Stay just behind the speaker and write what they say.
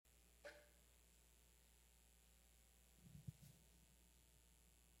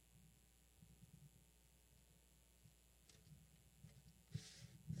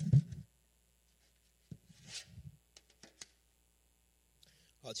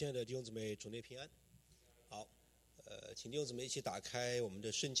好，亲爱的弟兄姊妹，主内平安。好，请弟兄姊妹一起打开我们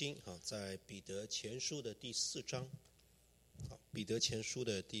的圣经在彼得前书的第4章。好，彼得前书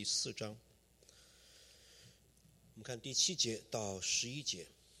的第4章，我们看第7节到11节。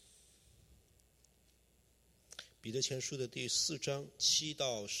彼得前书的第4章7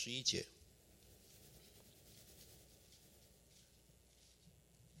到11节。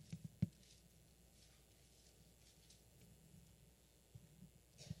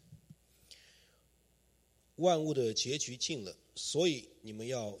万物的结局近了，所以你们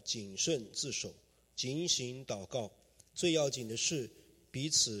要谨慎自守，警醒祷告。最要紧的是彼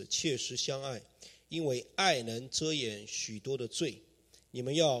此切实相爱，因为爱能遮掩许多的罪。你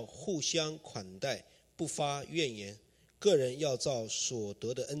们要互相款待，不发怨言。个人要照所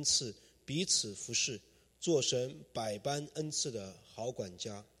得的恩赐彼此服侍，做神百般恩赐的好管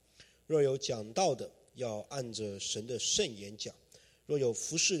家。若有讲道的，要按着神的圣言讲；若有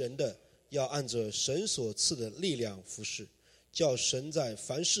服侍人的，要按着神所赐的力量服侍，叫神在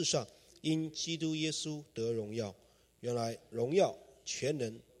凡事上因基督耶稣得荣耀。原来荣耀全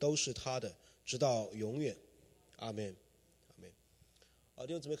能都是他的，直到永远。阿们，阿们。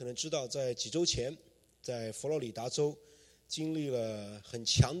弟兄姊妹可能知道，在几周前，在佛罗里达州经历了很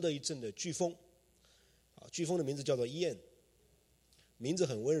强的一阵的飓风。飓风的名字叫做伊恩，名字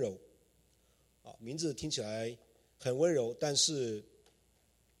很温柔。名字听起来很温柔，但是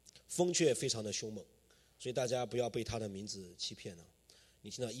风却非常的凶猛，所以大家不要被他的名字欺骗了。你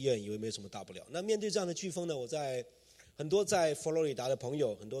听到伊恩以为没有什么大不了。那面对这样的飓风呢，我在很多在佛罗里达的朋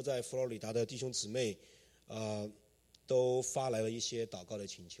友，很多在佛罗里达的弟兄姊妹，都发来了一些祷告的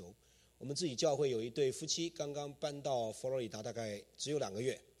请求。我们自己教会有一对夫妻刚刚搬到佛罗里达，大概只有2个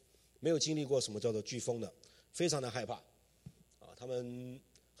月，没有经历过什么叫做飓风的，非常的害怕。他们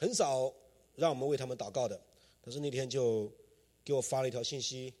很少让我们为他们祷告的，但是那天就给我发了一条信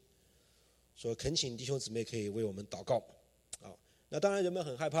息，说恳请弟兄姊妹可以为我们祷告。那当然人们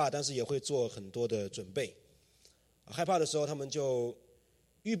很害怕，但是也会做很多的准备。害怕的时候，他们就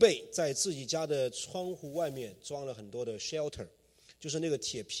预备在自己家的窗户外面装了很多的 shelter， 就是那个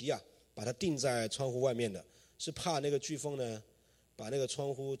铁皮把它钉在窗户外面的，是怕那个飓风呢把那个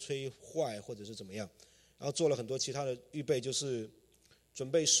窗户吹坏或者是怎么样。然后做了很多其他的预备，就是准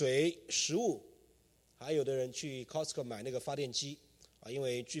备水、食物，还有的人去 Costco 买那个发电机，因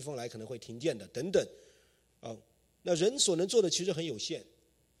为飓风来可能会停电的等等。那人所能做的其实很有限。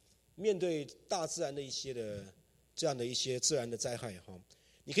面对大自然的一些的这样的一些自然的灾害，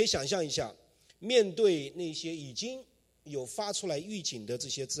你可以想象一下，面对那些已经有发出来预警的这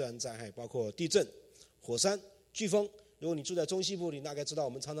些自然灾害，包括地震、火山、飓风。如果你住在中西部，你大概知道我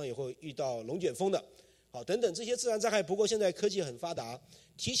们常常也会遇到龙卷风的，等等这些自然灾害。不过现在科技很发达，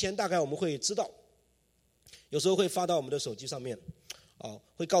提前大概我们会知道，有时候会发到我们的手机上面，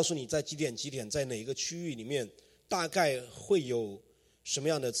会告诉你在几点在哪一个区域里面大概会有什么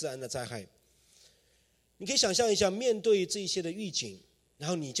样的自然的灾害。你可以想象一下，面对这些的预警，然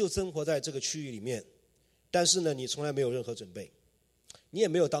后你就生活在这个区域里面，但是呢，你从来没有任何准备，你也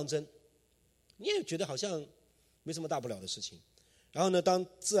没有当真，你也觉得好像没什么大不了的事情。然后呢，当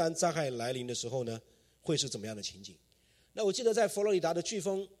自然灾害来临的时候呢，会是怎么样的情景？那我记得在佛罗里达的飓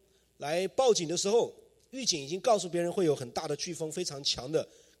风来报警的时候，预警已经告诉别人会有很大的飓风，非常强的，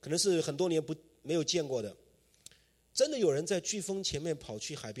可能是很多年没有见过的。真的有人在飓风前面跑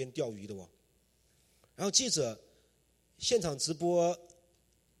去海边钓鱼的哦。然后记者现场直播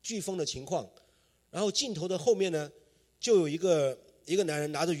飓风的情况，然后镜头的后面呢，就有一个男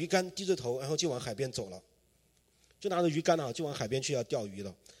人拿着鱼竿低着头，然后就往海边走了，就拿着鱼竿就往海边去要钓鱼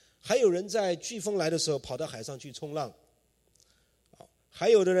了。还有人在飓风来的时候跑到海上去冲浪，还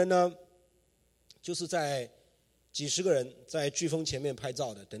有的人呢，就是在几十个人在飓风前面拍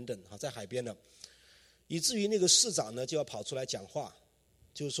照的等等，在海边的。以至于那个市长呢就要跑出来讲话，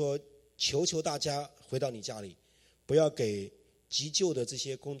就是说求大家回到你家里，不要给急救的这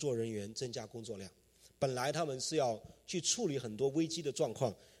些工作人员增加工作量。本来他们是要去处理很多危机的状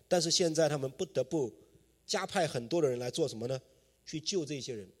况，但是现在他们不得不加派很多的人来做什么呢？去救这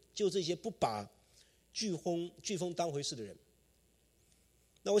些人，救这些不把飓风当回事的人。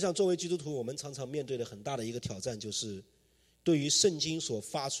那我想作为基督徒，我们常常面对的很大的一个挑战，就是对于圣经所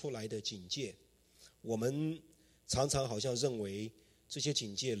发出来的警戒，我们常常好像认为这些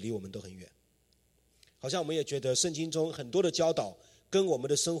警戒离我们都很远，好像我们也觉得圣经中很多的教导跟我们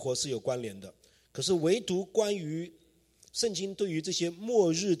的生活是有关联的，可是唯独关于圣经对于这些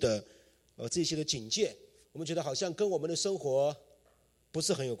末日的这些的警戒，我们觉得好像跟我们的生活不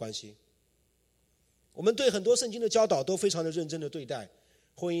是很有关系。我们对很多圣经的教导都非常的认真的对待，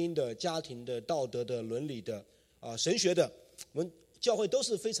婚姻的、家庭的、道德的、伦理的、神学的，我们教会都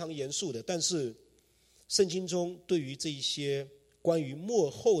是非常严肃的，但是圣经中对于这一些关于末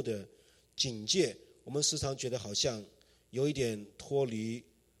后的警戒，我们时常觉得好像有一点脱离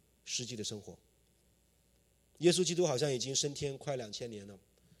实际的生活。耶稣基督好像已经升天快2000年了，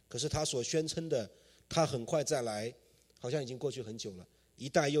可是他所宣称的他很快再来，好像已经过去很久了，一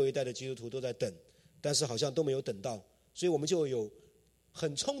代又一代的基督徒都在等，但是好像都没有等到，所以我们就有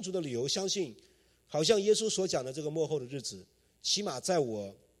很充足的理由相信，好像耶稣所讲的这个末后的日子，起码在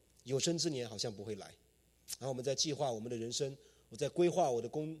我有生之年好像不会来。然后我们在计划我们的人生，我在规划我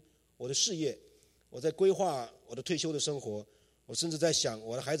的事业，我在规划我的退休的生活，我甚至在想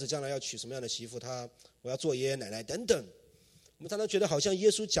我的孩子将来要娶什么样的媳妇，我要做爷爷奶奶等等。我们常常觉得好像耶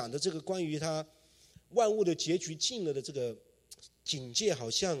稣讲的这个关于他万物的结局近了的这个警戒，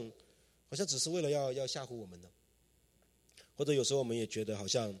好像只是为了要吓唬我们的。或者有时候我们也觉得好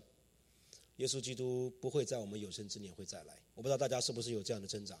像耶稣基督不会在我们有生之年会再来。我不知道大家是不是有这样的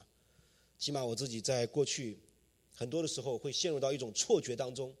挣扎，起码我自己在过去很多的时候会陷入到一种错觉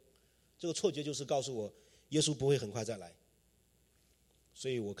当中，这个错觉就是告诉我耶稣不会很快再来，所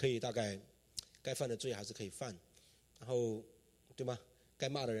以我可以大概该犯的罪还是可以犯，然后对吗？该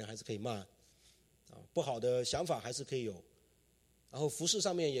骂的人还是可以骂，不好的想法还是可以有，然后服事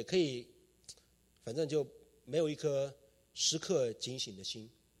上面也可以，反正就没有一颗时刻警醒的心。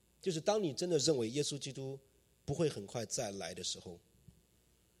就是当你真的认为耶稣基督不会很快再来的时候，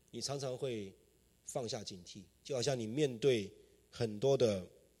你常常会放下警惕，就好像你面对很多的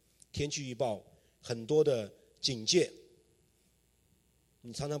天气预报，很多的警戒，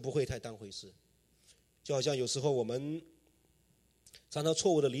你常常不会太当回事。就好像有时候我们常常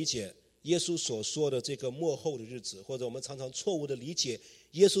错误的理解耶稣所说的这个末后的日子，或者我们常常错误的理解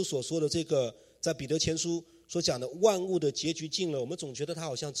耶稣所说的这个在彼得前书所讲的万物的结局近了，我们总觉得它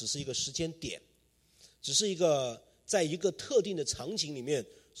好像只是一个时间点，只是一个在一个特定的场景里面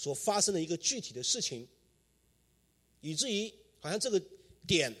所发生的一个具体的事情，以至于好像这个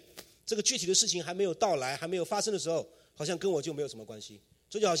点这个具体的事情还没有到来，还没有发生的时候，好像跟我就没有什么关系。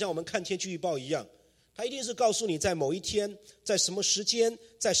这就好像我们看天气预报一样，它一定是告诉你在某一天，在什么时间，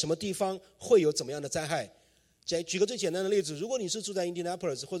在什么地方会有怎么样的灾害。举个最简单的例子，如果你是住在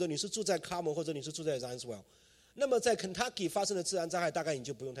Indianapolis， 或者你是住在 Carmel， 或者你是住在 Roswell， 那么在 Kentucky 发生的自然灾害大概你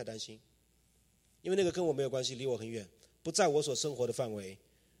就不用太担心，因为那个跟我没有关系，离我很远，不在我所生活的范围。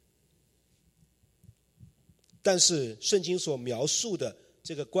但是圣经所描述的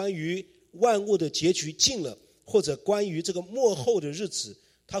这个关于万物的结局近了，或者关于这个末后的日子，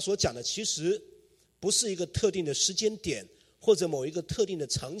他所讲的其实不是一个特定的时间点或者某一个特定的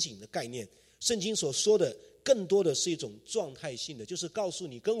场景的概念。圣经所说的更多的是一种状态性的，就是告诉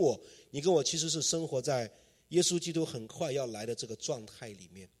你跟我其实是生活在耶稣基督很快要来的这个状态里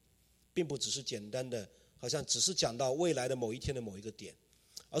面，并不只是简单的好像只是讲到未来的某一天的某一个点，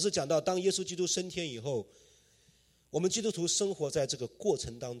而是讲到当耶稣基督升天以后，我们基督徒生活在这个过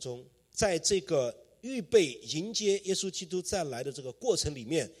程当中，在这个预备迎接耶稣基督再来的这个过程里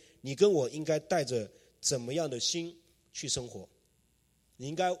面，你跟我应该带着怎么样的心去生活？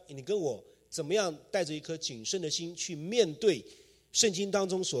你跟我怎么样带着一颗谨慎的心去面对圣经当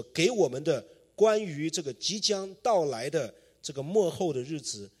中所给我们的关于这个即将到来的这个末后的日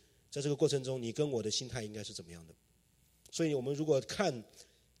子，在这个过程中你跟我的心态应该是怎么样的？所以我们如果看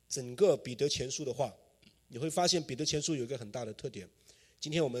整个彼得前书的话，你会发现彼得前书有一个很大的特点。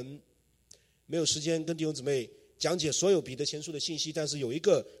今天我们没有时间跟弟兄姊妹讲解所有彼得前书的信息，但是有一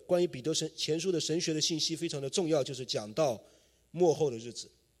个关于彼得前书的神学的信息非常的重要，就是讲到末后的日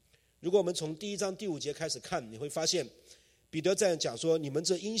子。如果我们从第1章第5节开始看，你会发现彼得在讲说，你们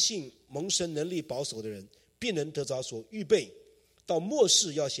这因信蒙神能力保守的人，必能得着所预备到末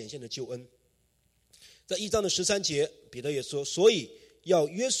世要显现的救恩。在1章的13节，彼得也说，所以要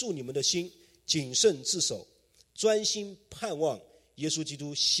约束你们的心，谨慎自守，专心盼望耶稣基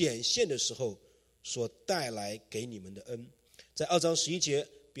督显现的时候所带来给你们的恩。在2章11节，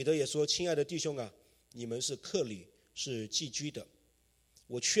彼得也说，亲爱的弟兄啊，你们是客旅，是寄居的，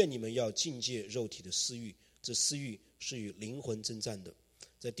我劝你们要禁戒肉体的私欲，这私欲是与灵魂征战的。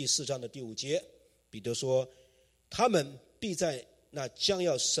在第4章的第5节，彼得说，他们必在那将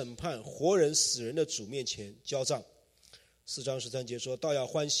要审判活人死人的主面前交账。4章13节说，倒要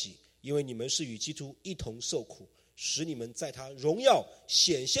欢喜，因为你们是与基督一同受苦，使你们在他荣耀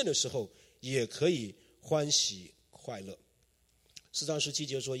显现的时候也可以欢喜快乐。4章17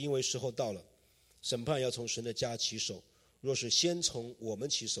节说，因为时候到了，审判要从神的家起手，若是先从我们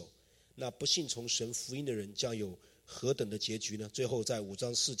起手，那不信从神福音的人将有何等的结局呢？最后在5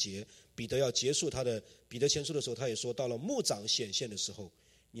章4节，彼得要结束他的彼得前书的时候，他也说，到了牧长显现的时候，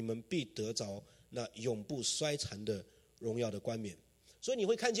你们必得着那永不衰残的荣耀的冠冕。所以你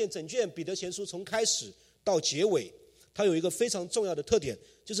会看见整卷彼得前书从开始到结尾，它有一个非常重要的特点，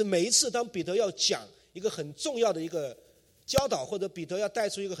就是每一次当彼得要讲一个很重要的一个教导，或者彼得要带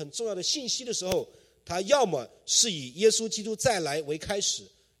出一个很重要的信息的时候，他要么是以耶稣基督再来为开始，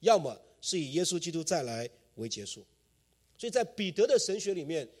要么是以耶稣基督再来为结束。所以在彼得的神学里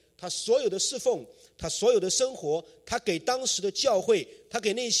面，他所有的侍奉，他所有的生活，他给当时的教会，他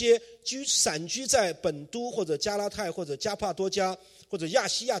给那些散居在本都或者加拉太或者加帕多家或者亚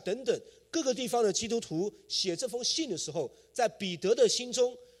细亚等等各个地方的基督徒写这封信的时候，在彼得的心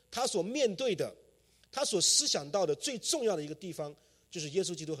中，他所面对的，他所思想到的最重要的一个地方，就是耶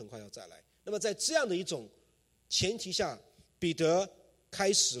稣基督很快要再来。那么在这样的一种前提下，彼得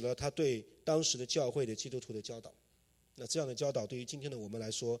开始了他对当时的教会的基督徒的教导。那这样的教导对于今天的我们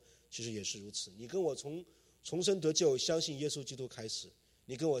来说，其实也是如此。你跟我从重生得救相信耶稣基督开始，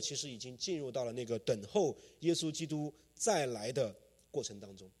你跟我其实已经进入到了那个等候耶稣基督再来的过程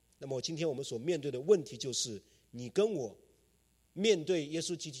当中。那么今天我们所面对的问题就是，你跟我面对耶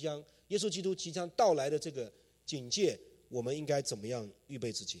稣基督即将到来的这个警戒，我们应该怎么样预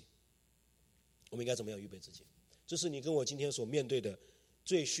备自己？我们应该怎么样预备自己？这是你跟我今天所面对的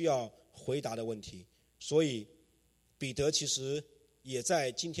最需要回答的问题。所以彼得其实也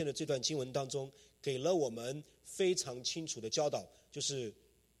在今天的这段经文当中给了我们非常清楚的教导，就是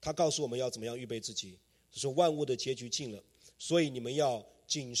他告诉我们要怎么样预备自己，就是万物的结局近了，所以你们要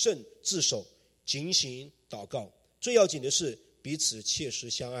谨慎自守，警醒祷告。最要紧的是彼此切实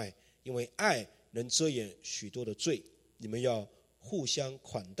相爱，因为爱能遮掩许多的罪。你们要互相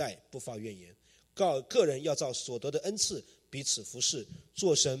款待，不发怨言。个人要照所得的恩赐彼此服侍，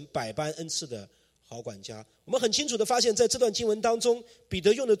做神百般恩赐的好管家。我们很清楚地发现，在这段经文当中，彼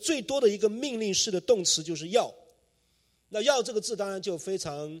得用的最多的一个命令式的动词就是要。那要这个字当然就非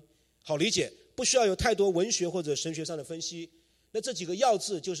常好理解，不需要有太多文学或者神学上的分析。那这几个要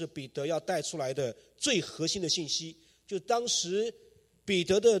字就是彼得要带出来的最核心的信息，就当时彼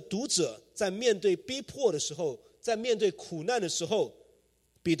得的读者在面对逼迫的时候，在面对苦难的时候，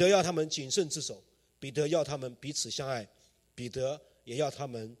彼得要他们谨慎自守，彼得要他们彼此相爱，彼得也要他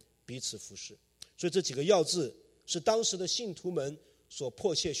们彼此服侍。所以这几个要字是当时的信徒们所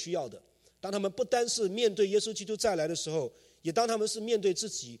迫切需要的。当他们不单是面对耶稣基督再来的时候，也当他们是面对自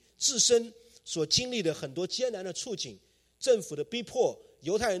己自身所经历的很多艰难的处境，政府的逼迫，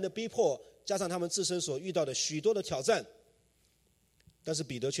犹太人的逼迫，加上他们自身所遇到的许多的挑战，但是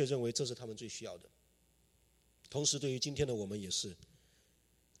彼得却认为这是他们最需要的。同时对于今天的我们也是，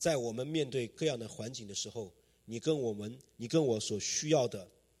在我们面对各样的环境的时候，你跟我所需要的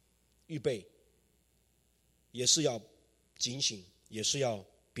预备，也是要警醒，也是要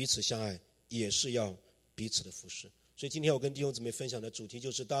彼此相爱，也是要彼此的服侍。所以今天我跟弟兄姊妹分享的主题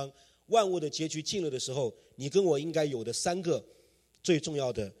就是，当万物的结局近了的时候，你跟我应该有的3个最重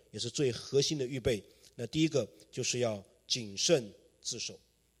要的也是最核心的预备。那第一个就是要谨慎自守，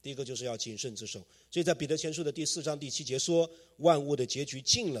所以在彼得前书的第4章第7节说，万物的结局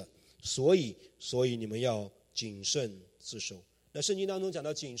近了，所以你们要谨慎自守。那圣经当中讲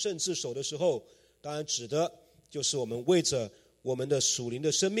到谨慎自守的时候，当然指的就是我们为着我们的属灵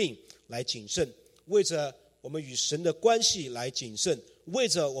的生命来谨慎，为着我们与神的关系来谨慎，为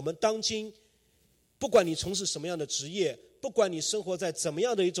着我们当今不管你从事什么样的职业，不管你生活在怎么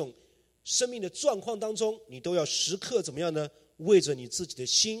样的一种生命的状况当中，你都要时刻怎么样呢？为着你自己的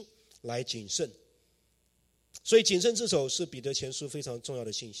心来谨慎。所以谨慎自守是彼得前书非常重要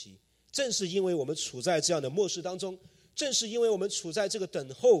的信息。正是因为我们处在这样的末世当中，正是因为我们处在这个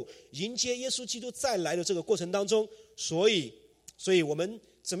等候迎接耶稣基督再来的这个过程当中，所以我们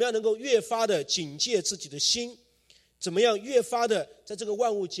怎么样能够越发的警戒自己的心，怎么样越发的在这个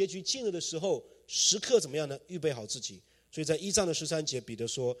万物结局近了的时候，时刻怎么样呢？预备好自己。所以在1章的13节，彼得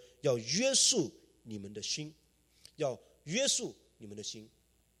说要约束你们的心，要约束你们的心。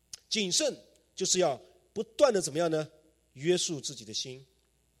谨慎就是要不断的怎么样呢？约束自己的心。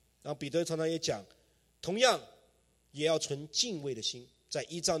然后彼得常常也讲，同样也要存敬畏的心。在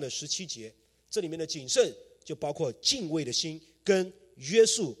1章的17节，这里面的谨慎就包括敬畏的心跟约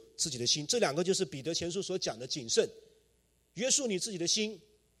束自己的心，这2个就是彼得前书所讲的谨慎。约束你自己的心，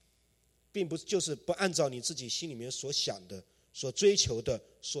并不就是不按照你自己心里面所想的、所追求的、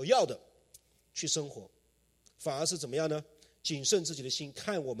所要的去生活，反而是怎么样呢？谨慎自己的心，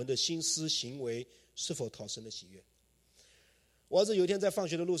看我们的心思行为是否讨神的喜悦。我儿子有一天在放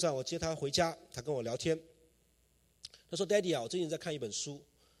学的路上，我接他回家，他跟我聊天，他说 Daddy 啊，我最近在看一本书，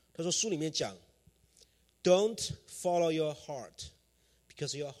他说书里面讲 Don't follow your heart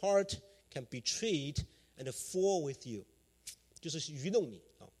because your heart can betray and fall with you， 就是愚弄你，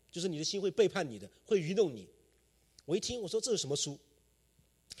就是你的心会背叛你的，会愚弄你。我一听我说这是什么书？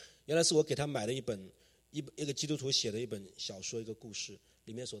原来是我给他买了一个基督徒写的一本小说，一个故事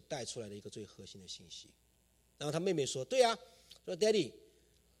里面所带出来的一个最核心的信息。然后他妹妹说：“对啊，说 Daddy,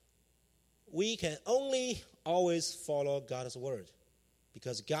 we can only always follow God's word,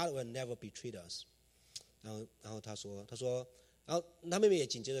 because God will never betray us。”然后他说，然后他妹妹也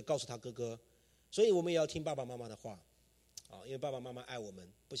紧接着告诉他哥哥，所以我们也要听爸爸妈妈的话，因为爸爸妈妈爱我们，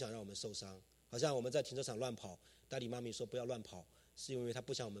不想让我们受伤。好像我们在停车场乱跑，daddy妈咪说不要乱跑，是因为他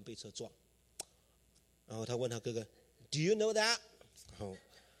不想我们被车撞。然后他问他哥哥 ，Do you know that？ 然后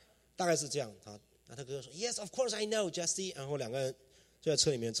大概是这样啊。然后他哥哥说 ，Yes, of course I know, Jesse。然后两个人就在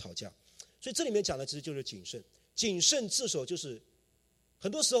车里面吵架。所以这里面讲的其实就是谨慎，谨慎自守就是很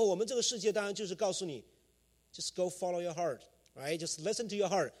多时候我们这个世界当然就是告诉你 ，just go follow your heart, right? Just listen to your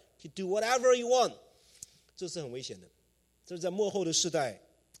heart, to do whatever you want。这是很危险的，这是在末后的世代，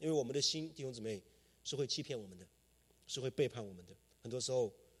因为我们的心，弟兄姊妹是会欺骗我们的，是会背叛我们的。很多时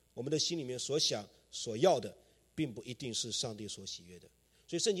候，我们的心里面所想所要的，并不一定是上帝所喜悦的。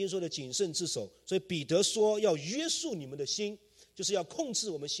所以圣经说的谨慎自守，所以彼得说要约束你们的心，就是要控制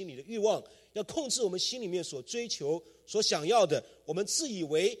我们心里的欲望，要控制我们心里面所追求、所想要的，我们自以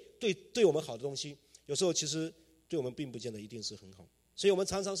为对我们好的东西，有时候其实对我们并不见得一定是很好。所以我们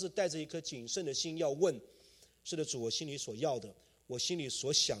常常是带着一颗谨慎的心，要问：是的，主，我心里所要的，我心里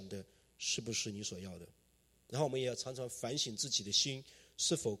所想的，是不是你所要的？然后我们也要常常反省自己的心，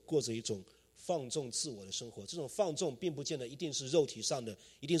是否过着一种放纵自我的生活。这种放纵并不见得一定是肉体上的，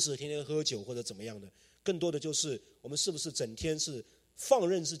一定是天天喝酒或者怎么样的，更多的就是我们是不是整天是放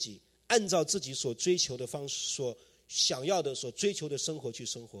任自己，按照自己所追求的方式、所想要的、所追求的生活去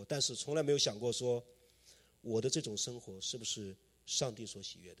生活，但是从来没有想过说，我的这种生活是不是上帝所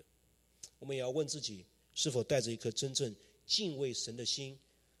喜悦的？我们也要问自己，是否带着一颗真正敬畏神的心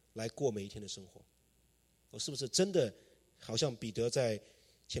来过每一天的生活？我是不是真的好像彼得在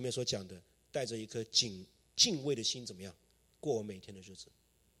前面所讲的，带着一颗敬畏的心，怎么样过我每天的日子？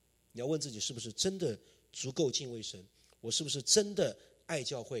你要问自己，是不是真的足够敬畏神？我是不是真的爱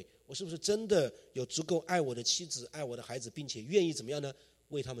教会？我是不是真的有足够爱我的妻子、爱我的孩子，并且愿意怎么样呢？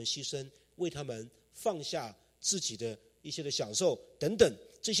为他们牺牲，为他们放下自己的一些的享受等等，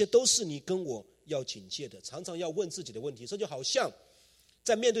这些都是你跟我要警戒的，常常要问自己的问题。这就好像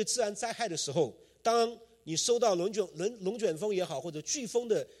在面对自然灾害的时候，当你收到龙卷风也好，或者飓风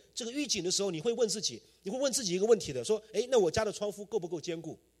的这个预警的时候，你会问自己一个问题的，说：那我家的窗户够不够坚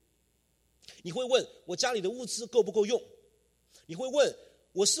固？你会问我家里的物资够不够用？你会问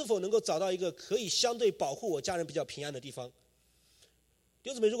我是否能够找到一个可以相对保护我家人比较平安的地方？弟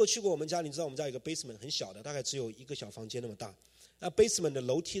兄姊妹，如果去过我们家，你知道我们家有一个 basement 很小的，大概只有一个小房间那么大。那 basement 的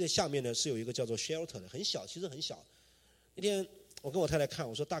楼梯的下面呢，是有一个叫做 shelter 的，很小，其实很小。那天我跟我太太看，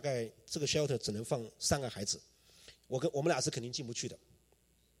我说大概这个 shelter 只能放3个孩子，我们俩是肯定进不去的，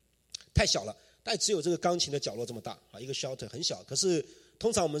太小了，大概只有这个钢琴的角落这么大啊，一个 shelter 很小。可是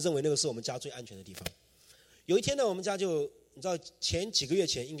通常我们认为那个是我们家最安全的地方。有一天呢，我们家就你知道几个月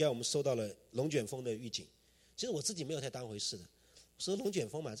前，应该我们收到了龙卷风的预警。其实我自己没有太当回事的，说龙卷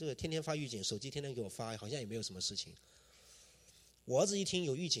风嘛，这个天天发预警，手机天天给我发，好像也没有什么事情。我儿子一听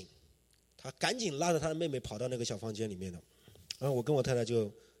有预警，他赶紧拉着他的妹妹跑到那个小房间里面了。然后我跟我太太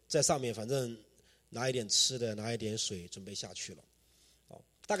就在上面，反正拿一点吃的，拿一点水，准备下去了。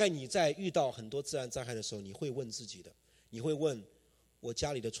大概你在遇到很多自然灾害的时候，你会问自己的，你会问我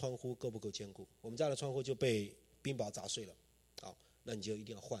家里的窗户够不够坚固？我们家的窗户就被冰雹砸碎了，好，那你就一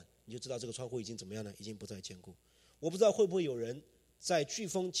定要换，你就知道这个窗户已经怎么样呢？已经不再坚固。我不知道会不会有人在飓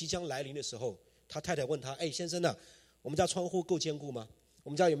风即将来临的时候，他太太问他：先生啊，我们家窗户够坚固吗？我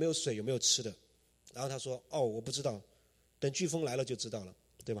们家有没有水？有没有吃的？然后他说：我不知道，等飓风来了就知道了，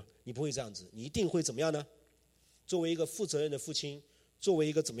对吧？你不会这样子，你一定会怎么样呢？作为一个负责任的父亲，作为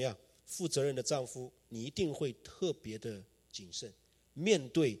一个怎么样负责任的丈夫，你一定会特别的谨慎，面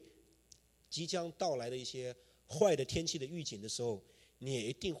对即将到来的一些坏的天气的预警的时候，你也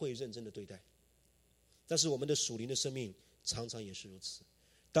一定会认真的对待。但是我们的属灵的生命常常也是如此，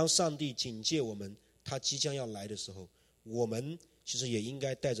当上帝警戒我们他即将要来的时候，我们其实也应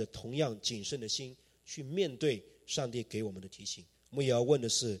该带着同样谨慎的心去面对上帝给我们的提醒。我们也要问的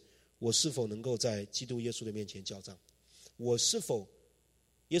是，我是否能够在基督耶稣的面前交账？我是否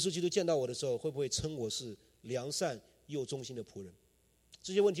耶稣基督见到我的时候，会不会称我是良善又忠心的仆人？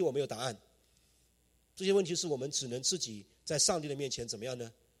这些问题我没有答案，这些问题是我们只能自己在上帝的面前怎么样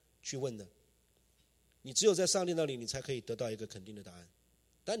呢？去问的。你只有在上帝那里，你才可以得到一个肯定的答案。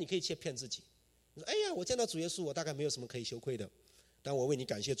当然你可以骗自己，你说我见到主耶稣，我大概没有什么可以羞愧的，但我为你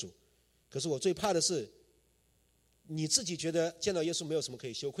感谢主。可是我最怕的是你自己觉得见到耶稣没有什么可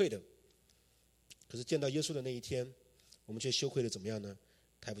以羞愧的，可是见到耶稣的那一天，我们却羞愧的怎么样呢？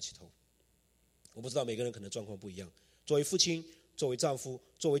抬不起头。我不知道每个人可能状况不一样。作为父亲，作为丈夫，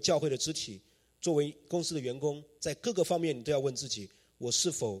作为教会的肢体，作为公司的员工，在各个方面你都要问自己，我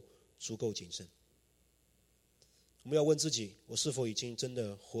是否足够谨慎？我们要问自己，我是否已经真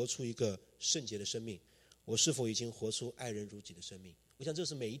的活出一个圣洁的生命？我是否已经活出爱人如己的生命？我想这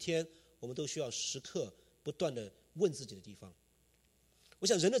是每一天我们都需要时刻不断的问自己的地方。我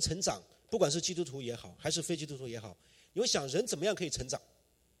想人的成长，不管是基督徒也好，还是非基督徒也好，你会想人怎么样可以成长？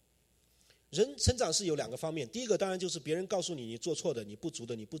人成长是有两个方面，第一个当然就是别人告诉你你做错的、你不足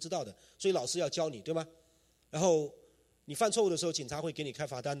的、你不知道的，所以老师要教你，对吗？然后你犯错误的时候，警察会给你开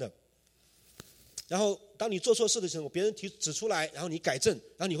罚单的。然后当你做错事的时候，别人指出来，然后你改正，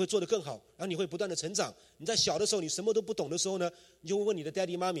然后你会做得更好，然后你会不断的成长。你在小的时候，你什么都不懂的时候呢，你就会问你的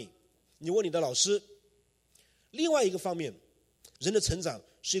daddy 妈咪，你问你的老师。另外一个方面，人的成长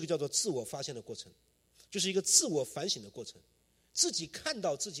是一个叫做自我发现的过程，就是一个自我反省的过程，自己看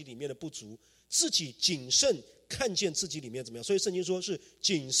到自己里面的不足，自己谨慎看见自己里面怎么样。所以圣经说是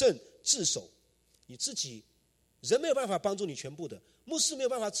谨慎自守，你自己人没有办法帮助你全部的，牧师没有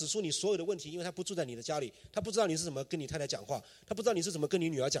办法指出你所有的问题，因为他不住在你的家里，他不知道你是怎么跟你太太讲话，他不知道你是怎么跟你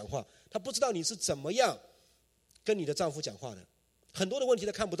女儿讲话，他不知道你是怎么样跟你的丈夫讲话的。很多的问题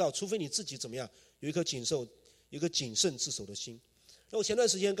他看不到，除非你自己怎么样有一颗谨慎自守的心。那我前段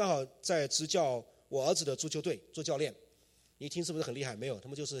时间刚好在执教我儿子的足球队做教练，你一听是不是很厉害？没有，他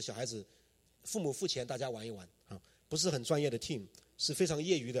们就是小孩子，父母付钱，大家玩一玩啊，不是很专业的 team， 是非常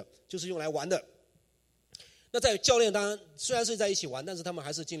业余的，就是用来玩的。那在教练当然虽然是在一起玩，但是他们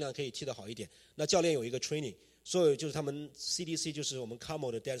还是尽量可以踢得好一点。那教练有一个 training， 所有就是他们 CDC 就是我们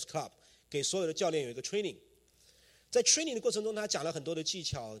Carmel 的 Dance Club 给所有的教练有一个 training。在 training 的过程中，他讲了很多的技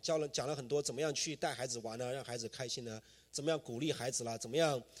巧，讲了很多怎么样去带孩子玩呢，让孩子开心呢，怎么样鼓励孩子啦，怎么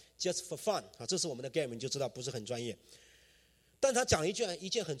样 just for fun 啊，这是我们的 game， 你就知道不是很专业。但他讲了一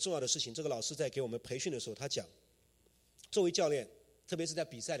件很重要的事情，这个老师在给我们培训的时候，他讲，作为教练，特别是在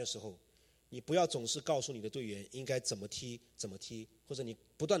比赛的时候，你不要总是告诉你的队员应该怎么踢，或者你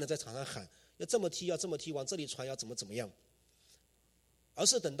不断的在场上喊要这么踢，要这么踢，往这里传，要怎么样，而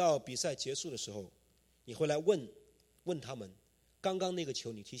是等到比赛结束的时候，你会来问他们，刚刚那个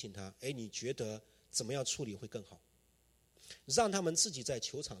球你提醒他，你觉得怎么样处理会更好？让他们自己在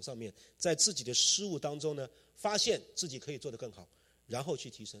球场上面，在自己的失误当中呢，发现自己可以做得更好，然后去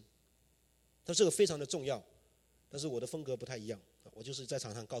提升。他这个非常的重要，但是我的风格不太一样，我就是在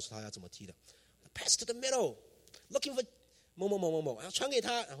场上告诉他要怎么踢的 ，pass to the middle, looking for 某某某某某，然后传给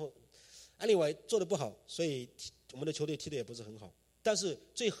他，然后anyway做得不好，所以我们的球队踢得也不是很好。但是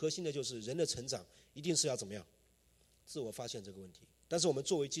最核心的就是人的成长一定是要怎么样？自我发现这个问题。但是我们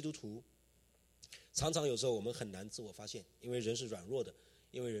作为基督徒，常常有时候我们很难自我发现，因为人是软弱的，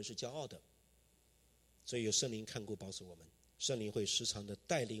因为人是骄傲的，所以有圣灵看顾保守我们，圣灵会时常的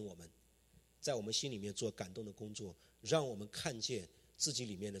带领我们，在我们心里面做感动的工作，让我们看见自己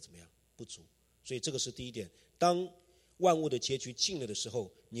里面的怎么样不足。所以这个是第一点，当万物的结局近了的时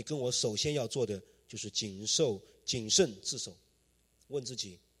候，你跟我首先要做的就是谨慎自守。问自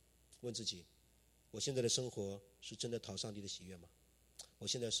己，我现在的生活是真的讨上帝的喜悦吗？我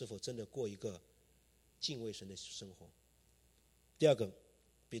现在是否真的过一个敬畏神的生活？第二个，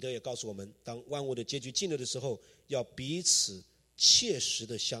彼得也告诉我们，当万物的结局近了的时候，要彼此切实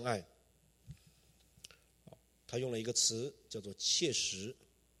的相爱。他用了一个词叫做切实，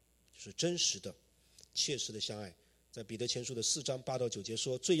就是真实的切实的相爱。在彼得前书的4章8到9节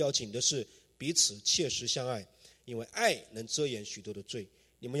说，最要紧的是彼此切实相爱，因为爱能遮掩许多的罪。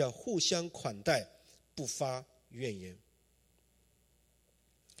你们要互相款待，不发怨言。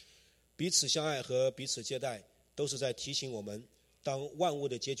彼此相爱和彼此接待都是在提醒我们，当万物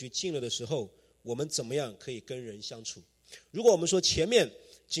的结局近了的时候，我们怎么样可以跟人相处。如果我们说前面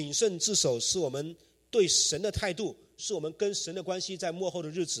谨慎自守是我们对神的态度，是我们跟神的关系，在末后的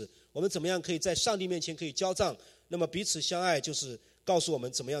日子我们怎么样可以在上帝面前可以交账，那么彼此相爱就是告诉我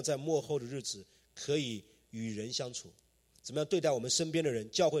们怎么样在末后的日子可以与人相处，怎么样对待我们身边的人，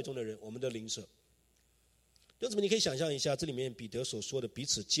教会中的人，我们的邻舍。弟兄姊妹，你可以想象一下，这里面彼得所说的彼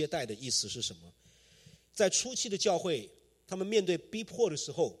此接待的意思是什么？在初期的教会，他们面对逼迫的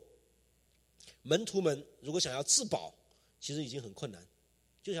时候，门徒们如果想要自保，其实已经很困难，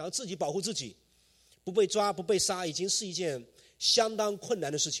就想要自己保护自己，不被抓不被杀，已经是一件相当困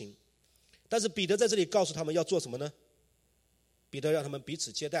难的事情。但是彼得在这里告诉他们要做什么呢？彼得让他们彼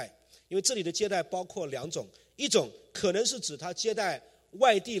此接待，因为这里的接待包括两种，一种可能是指他接待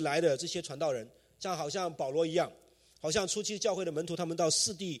外地来的这些传道人，好像保罗一样，好像初期教会的门徒他们到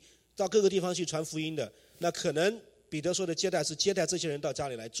四地到各个地方去传福音的，那可能彼得说的接待是接待这些人到家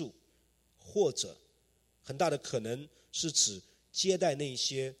里来住，或者很大的可能是指接待那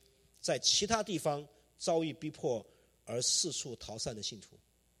些在其他地方遭遇逼迫而四处逃散的信徒。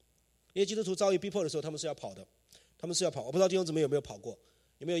因为基督徒遭遇逼迫的时候，他们是要跑的，他们是要跑。我不知道弟兄姊妹有没有跑过，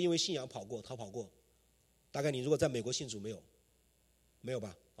有没有因为信仰跑过、逃跑过？大概你如果在美国信主，没有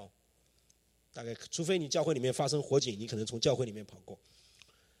吧？大概除非你教会里面发生火警，你可能从教会里面跑过。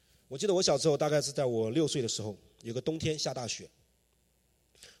我记得我小时候，大概是在我6岁的时候，有个冬天下大雪，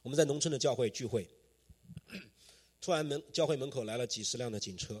我们在农村的教会聚会，突然教会门口来了几十辆的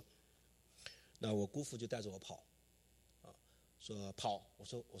警车，那我姑父就带着我跑，说跑，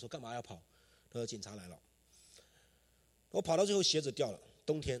我说干嘛要跑？他说警察来了。我跑到最后鞋子掉了，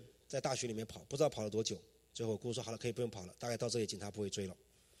冬天在大雪里面跑，不知道跑了多久。最后我姑父说好了，可以不用跑了，大概到这里警察不会追了。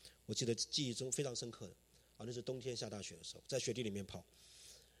我记得记忆中非常深刻的，那是冬天下大雪的时候，在雪地里面跑。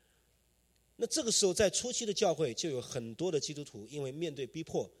那这个时候在初期的教会就有很多的基督徒因为面对逼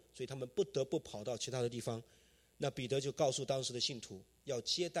迫，所以他们不得不跑到其他的地方。那彼得就告诉当时的信徒，要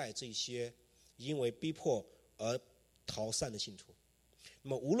接待这些因为逼迫而逃散的信徒。那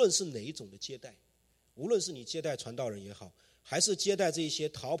么无论是哪一种的接待，无论是你接待传道人也好，还是接待这些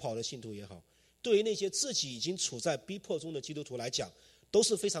逃跑的信徒也好，对于那些自己已经处在逼迫中的基督徒来讲，都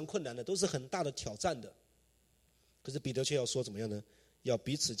是非常困难的，都是很大的挑战的。可是彼得却要说怎么样呢？要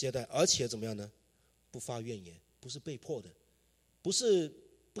彼此接待，而且怎么样呢？不发怨言，不是被迫的，不是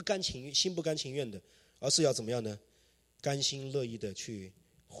心不甘情愿的，而是要怎么样呢？甘心乐意的去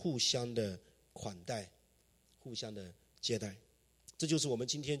互相的款待，互相的接待。这就是我们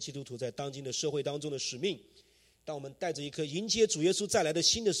今天基督徒在当今的社会当中的使命。当我们带着一颗迎接主耶稣再来的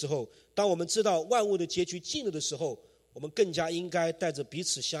心的时候，当我们知道万物的结局近了的时候，我们更加应该带着彼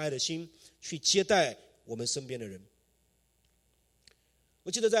此相爱的心去接待我们身边的人。我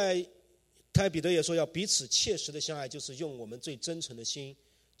记得在彼得也说要彼此切实的相爱，就是用我们最真诚的心、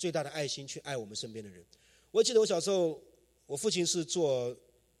最大的爱心去爱我们身边的人。我记得我小时候，我父亲是做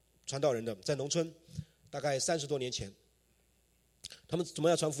传道人的，在农村，大概30多年前，他们怎么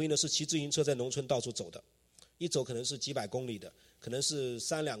样传福音呢？是骑自行车在农村到处走的，一走可能是几百公里的，可能是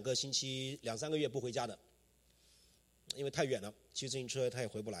2-3个星期、2-3个月不回家的，因为太远了，骑自行车他也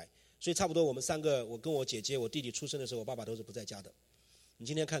回不来，所以差不多我们3个，我跟我姐姐、我弟弟出生的时候，我爸爸都是不在家的。你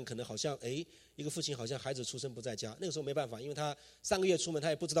今天看可能好像一个父亲好像孩子出生不在家，那个时候没办法，因为他3个月出门，他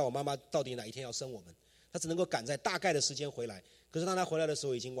也不知道我妈妈到底哪一天要生我们，他只能够赶在大概的时间回来。可是当他回来的时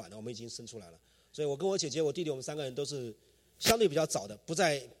候已经晚了，我们已经生出来了。所以我跟我姐姐、我弟弟，我们3个人都是相对比较早的，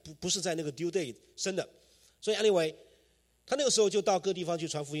不是在那个 due date 生的。所以 anyway， 他那个时候就到各地方去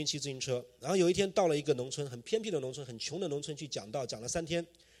传福音，骑自行车。然后有一天到了一个农村，很偏僻的农村，很穷的农村去讲道，讲了3天。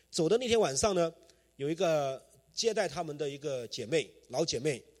走的那天晚上呢，有一个接待他们的一个老姐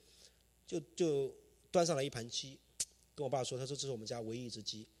妹，就端上来一盘鸡，跟我爸说，他说这是我们家唯一一只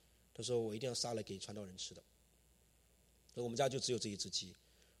鸡，他说我一定要杀了给传道人吃的。我们家就只有这一只鸡，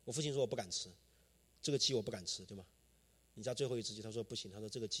我父亲说我不敢吃，这个鸡我不敢吃，对吗？你家最后一只鸡，他说不行，他说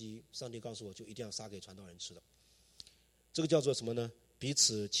这个鸡上帝告诉我就一定要杀给传道人吃的。这个叫做什么呢？彼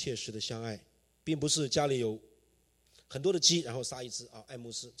此切实的相爱，并不是家里有很多的鸡然后杀一只爱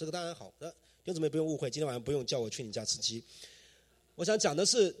慕斯，这个当然好，弟兄姊妹不用误会，今天晚上不用叫我去你家吃鸡。我想讲的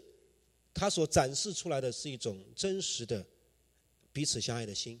是，他所展示出来的是一种真实的彼此相爱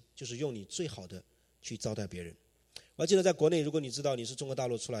的心，就是用你最好的去招待别人。我还记得在国内，如果你知道你是中国大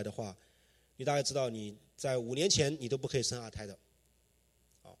陆出来的话，你大概知道你在5年前你都不可以生2胎的。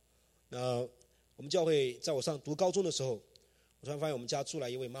那我们教会在我读高中的时候，我突然发现我们家住来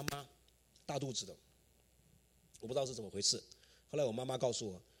一位妈妈，大肚子的，我不知道是怎么回事。后来我妈妈告诉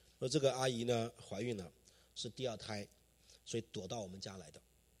我说，这个阿姨呢怀孕了，是第2胎，所以躲到我们家来的，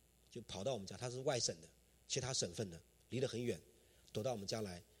就跑到我们家，她是外省的，其他省份的，离得很远，躲到我们家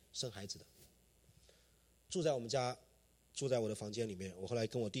来生孩子的，住在我们家，住在我的房间里面。我后来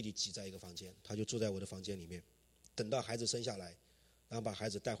跟我弟弟挤在一个房间，他就住在我的房间里面，等到孩子生下来，然后把孩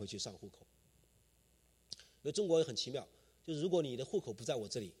子带回去上户口。因为中国很奇妙，就是如果你的户口不在我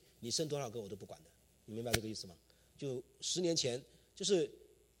这里，你生多少个我都不管的，你明白这个意思吗？就10年前，就是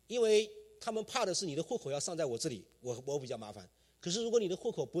因为他们怕的是你的户口要上在我这里，我比较麻烦。可是如果你的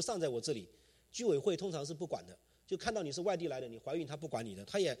户口不上在我这里，居委会通常是不管的，就看到你是外地来的，你怀孕他不管你的，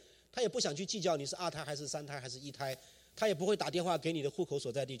他也不想去计较你是2胎还是3胎还是1胎，他也不会打电话给你的户口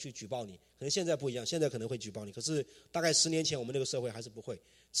所在地去举报你。可能现在不一样，现在可能会举报你，可是大概10年前我们那个社会还是不会，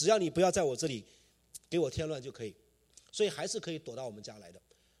只要你不要在我这里给我添乱就可以，所以还是可以躲到我们家来的。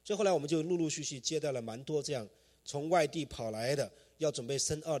所以后来我们就陆陆续续接待了蛮多这样从外地跑来的要准备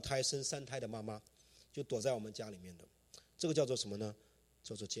生2胎生3胎的妈妈，就躲在我们家里面的。这个叫做什么呢？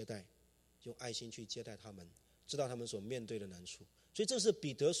叫做接待，用爱心去接待他们，知道他们所面对的难处。所以这是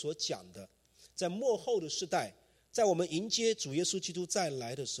彼得所讲的，在末后的世代，在我们迎接主耶稣基督再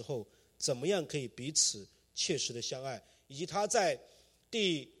来的时候，怎么样可以彼此切实的相爱，以及他在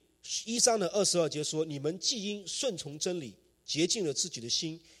第1章的22节说，你们既因顺从真理洁净了自己的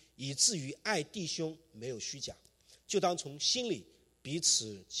心，以至于爱弟兄没有虚假，就当从心里彼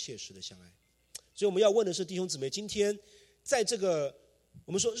此切实的相爱。所以我们要问的是，弟兄姊妹，今天在这个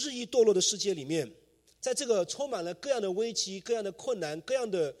我们说日益堕落的世界里面，在这个充满了各样的危机、各样的困难、各样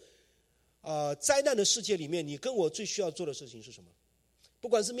的灾难的世界里面，你跟我最需要做的事情是什么？不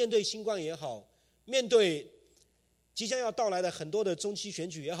管是面对新冠也好，面对即将要到来的很多的中期选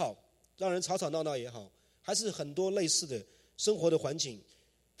举也好，让人吵吵闹闹也好，还是很多类似的生活的环境，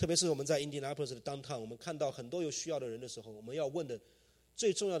特别是我们在 Indianapolis 的 downtown， 我们看到很多有需要的人的时候，我们要问的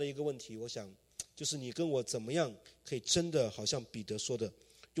最重要的一个问题，我想就是你跟我怎么样可以真的好像彼得说的，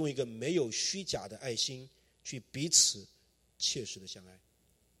用一个没有虚假的爱心去彼此切实的相爱。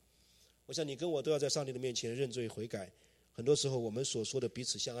我想你跟我都要在上帝的面前认罪悔改。很多时候我们所说的彼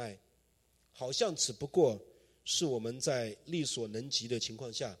此相爱，好像只不过是我们在力所能及的情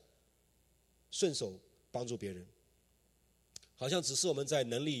况下顺手帮助别人，好像只是我们在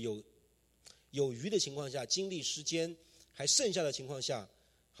能力有余的情况下，精力时间还剩下的情况下，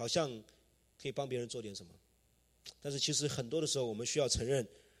好像可以帮别人做点什么。但是其实很多的时候我们需要承认，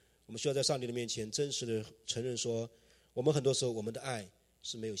我们需要在上帝的面前真实的承认说，我们很多时候我们的爱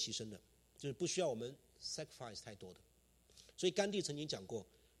是没有牺牲的，就是不需要我们 sacrifice 太多的。所以甘地曾经讲过，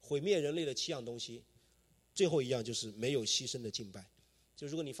毁灭人类的7样东西，最后一样就是没有牺牲的敬拜。就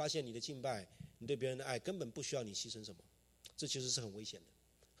如果你发现你的敬拜，你对别人的爱根本不需要你牺牲什么，这其实是很危险的，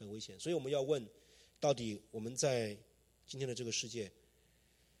很危险。所以我们要问，到底我们在今天的这个世界，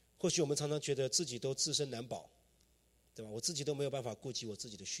或许我们常常觉得自己都自身难保，对吧？我自己都没有办法顾及我自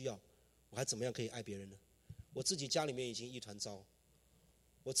己的需要，我还怎么样可以爱别人呢？我自己家里面已经一团糟，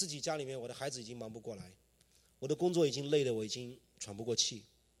我自己家里面我的孩子已经忙不过来，我的工作已经累得我已经喘不过气，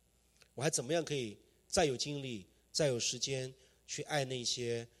我还怎么样可以再有精力再有时间去爱那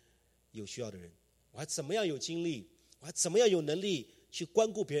些有需要的人？我还怎么样有精力，我还怎么样有能力去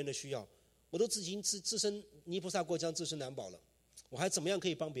关顾别人的需要？我都已经自身泥菩萨过江自身难保了，我还怎么样可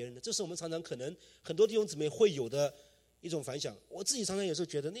以帮别人呢？这是我们常常可能很多弟兄姊妹会有的一种反响。我自己常常有时候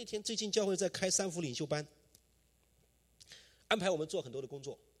觉得，那天最近教会在开3福领袖班，安排我们做很多的工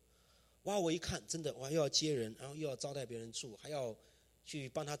作，哇！我一看，真的哇，又要接人，然后又要招待别人住，还要去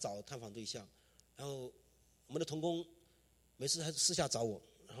帮他找探访对象，然后我们的同工每次还私下找我，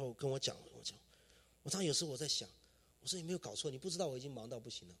然后跟我讲，我常常有时候我在想，我说你没有搞错，你不知道我已经忙到不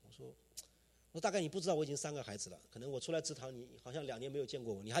行了。我说大概你不知道我已经3个孩子了，可能我出来职堂你好像2年没有见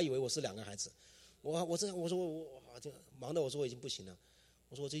过我，你还以为我是2个孩子。我说我这忙到我说我已经不行了。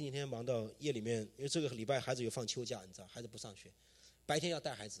我说我这几天忙到夜里面，因为这个礼拜孩子有放秋假，你知道，孩子不上学，白天要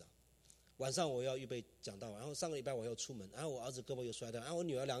带孩子，晚上我要预备讲道，然后上个礼拜我要出门，然后我儿子胳膊又摔断，然后我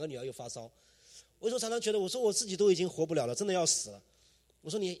2个女儿又发烧。我说常常觉得，我说我自己都已经活不了了，真的要死了。我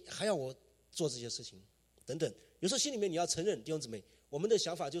说你还要我做这些事情，等等。有时候心里面你要承认，弟兄姊妹，我们的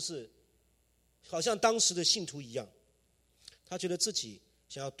想法就是好像当时的信徒一样，他觉得自己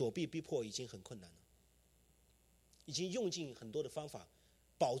想要躲避逼迫已经很困难了，已经用尽很多的方法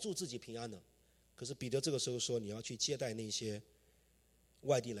保住自己平安了。可是彼得这个时候说，你要去接待那些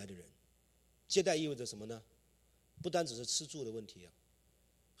外地来的人。接待意味着什么呢？不单只是吃住的问题啊，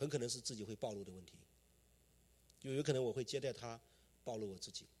很可能是自己会暴露的问题。有可能我会接待他，暴露我自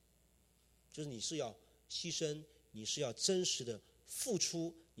己。就是你是要牺牲，你是要真实的付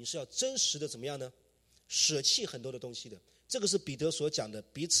出，你是要真实的怎么样呢？舍弃很多的东西的。这个是彼得所讲的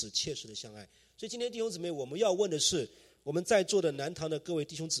彼此切实的相爱。所以今天弟兄姊妹，我们要问的是，我们在座的南堂的各位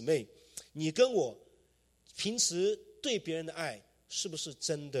弟兄姊妹，你跟我平时对别人的爱，是不是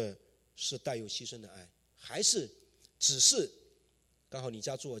真的是带有牺牲的爱，还是只是刚好你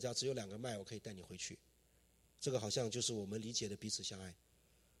家住我家只有2个麦，我可以带你回去？这个好像就是我们理解的彼此相爱。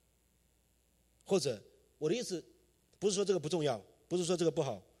或者我的意思不是说这个不重要，不是说这个不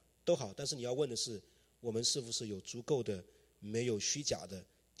好，都好，但是你要问的是，我们是不是有足够的没有虚假的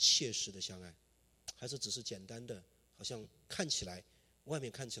切实的相爱，还是只是简单的好像看起来外面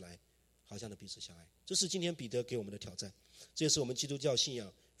看起来好像的彼此相爱？这是今天彼得给我们的挑战。这也是我们基督教信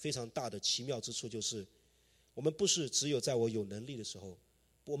仰非常大的奇妙之处，就是我们不是只有在我有能力的时候，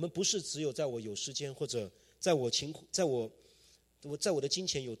我们不是只有在我有时间，或者在我的金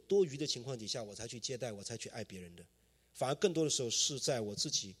钱有多余的情况底下我才去接待，我才去爱别人的。反而更多的时候是在我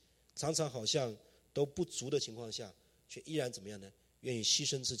自己常常好像都不足的情况下，却依然怎么样呢？愿意牺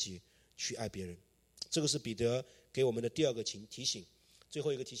牲自己去爱别人。这个是彼得给我们的第2个提醒。最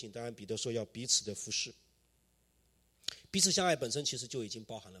后一个提醒，当然彼得说要彼此的服侍。彼此相爱本身其实就已经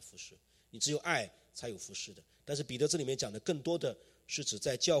包含了服侍。你只有爱才有服侍的。但是彼得这里面讲的更多的是指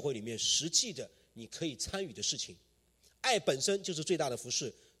在教会里面实际的你可以参与的事情。爱本身就是最大的服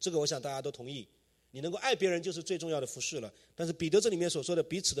侍，这个我想大家都同意。你能够爱别人就是最重要的服侍了。但是彼得这里面所说的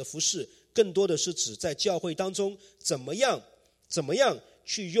彼此的服侍，更多的是指在教会当中怎么样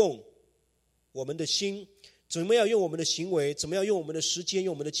去用我们的心，怎么样用我们的行为，怎么样用我们的时间，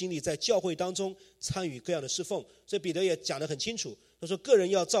用我们的精力，在教会当中参与各样的侍奉。所以彼得也讲得很清楚，他说个人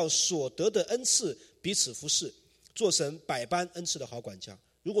要照所得的恩赐彼此服侍，做神百般恩赐的好管家。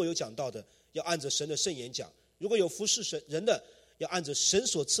如果有讲道的，要按着神的圣言讲；如果有服侍神人的，要按着神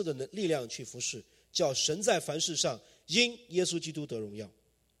所赐的力量去服侍，叫神在凡事上因耶稣基督得荣耀。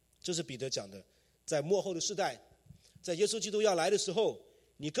这是彼得讲的，在末后的世代，在耶稣基督要来的时候，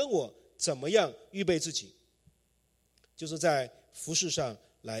你跟我怎么样预备自己，就是在服事上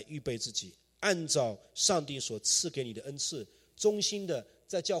来预备自己，按照上帝所赐给你的恩赐，忠心的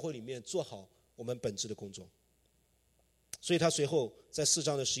在教会里面做好我们本职的工作。所以他随后在4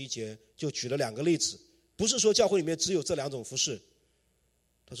章的11节就举了2个例子，不是说教会里面只有这2种服事。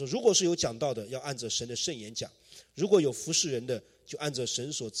他说如果是有讲道的，要按着神的圣言讲；如果有服侍人的，就按着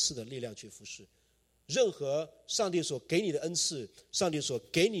神所赐的力量去服侍。任何上帝所给你的恩赐，上帝所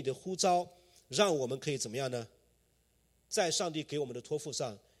给你的呼召，让我们可以怎么样呢？在上帝给我们的托付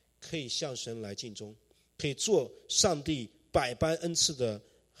上，可以向神来尽忠，可以做上帝百般恩赐的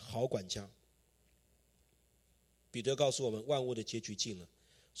好管家。彼得告诉我们，万物的结局近了，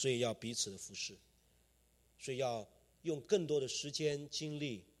所以要彼此的服侍，所以要用更多的时间精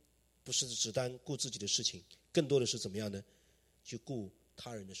力，不是只单顾自己的事情，更多的是怎么样呢？去顾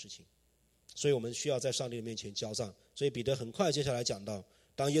他人的事情。所以我们需要在上帝的面前交账。所以彼得很快接下来讲到，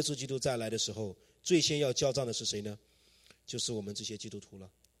当耶稣基督再来的时候，最先要交账的是谁呢？就是我们这些基督徒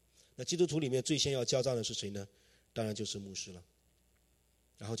了。那基督徒里面最先要交账的是谁呢？当然就是牧师了，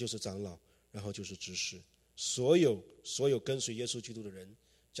然后就是长老，然后就是执事。所有跟随耶稣基督的人，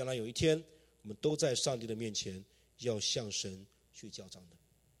将来有一天我们都在上帝的面前要向神去交账的。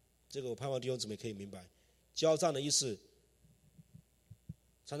这个我盼望弟兄姊妹可以明白，交账的意思，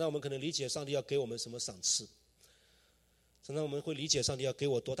常常我们可能理解上帝要给我们什么赏赐，常常我们会理解上帝要给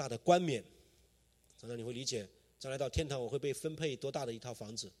我多大的冠冕，常常你会理解将来到天堂我会被分配多大的一套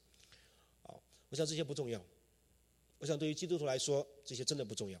房子。我想这些不重要，我想对于基督徒来说这些真的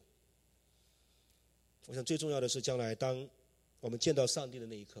不重要。我想最重要的是将来当我们见到上帝的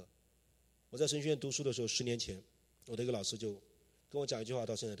那一刻。我在神学院读书的时候10年前，我的一个老师就跟我讲一句话，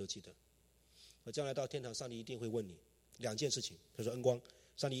到现在都记得。我将来到天堂，上帝一定会问你2件事情。他说恩光，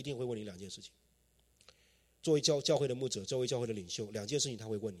上帝一定会问你2件事情。作为教会的牧者，作为教会的领袖，2件事情他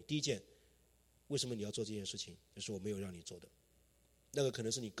会问你。第一件，为什么你要做这件事情？就是我没有让你做的。那个可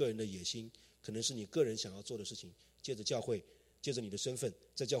能是你个人的野心，可能是你个人想要做的事情，借着教会，借着你的身份，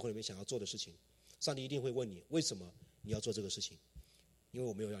在教会里面想要做的事情。上帝一定会问你，为什么你要做这个事情？因为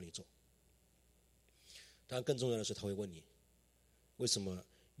我没有让你做。当然更重要的是他会问你，为什么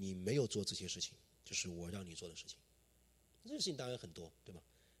你没有做这些事情？就是我让你做的事情。这些事情当然很多，对吧？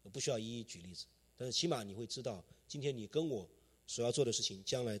我不需要一一举例子，但是起码你会知道，今天你跟我所要做的事情，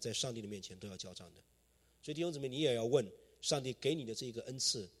将来在上帝的面前都要交账的。所以弟兄姊妹，你也要问上帝给你的这个恩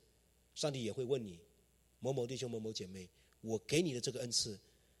赐，上帝也会问你，某某弟兄某某姐妹，我给你的这个恩赐，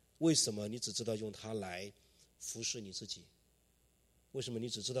为什么你只知道用它来服侍你自己？为什么你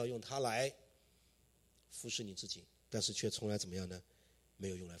只知道用它来服侍你自己，但是却从来怎么样呢？没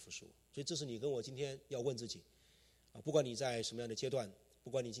有用来服侍我。所以这是你跟我今天要问自己不管你在什么样的阶段，不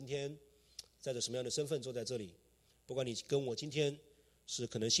管你今天在着什么样的身份坐在这里，不管你跟我今天是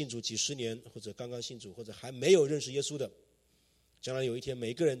可能信主几十年，或者刚刚信主，或者还没有认识耶稣的，将来有一天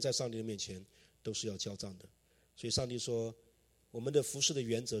每一个人在上帝的面前都是要交账的。所以上帝说，我们的服侍的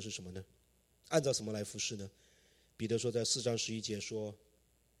原则是什么呢？按照什么来服侍呢？彼得说在4章11节说，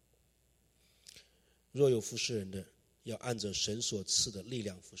若有服侍人的，要按着神所赐的力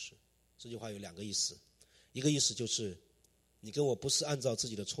量服侍。这句话有2个意思，一个意思就是你跟我不是按照自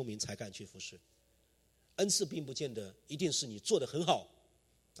己的聪明才干去服侍，恩赐并不见得一定是你做得很好。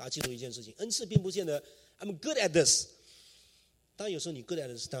大家记住一件事情，恩赐并不见得 I'm good at this， 当然有时候你 good at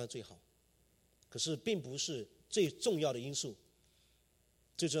this 当然最好，可是并不是最重要的因素。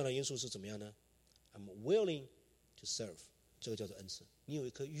最重要的因素是怎么样呢？ I'm willing to serve， 这个叫做恩赐，你有一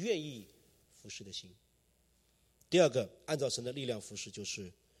颗愿意服侍的心。第二个，按照神的力量服侍，就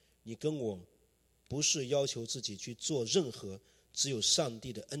是你跟我不是要求自己去做任何只有上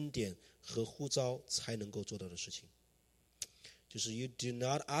帝的恩典和呼召才能够做到的事情，就是 you do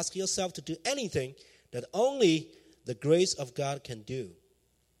not ask yourself to do anything that only the grace of God can do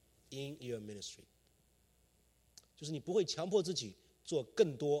in your ministry， 就是你不会强迫自己做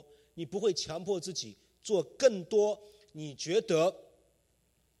更多你不会强迫自己做更多你觉得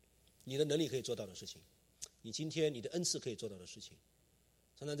你的能力可以做到的事情，你今天你的恩赐可以做到的事情。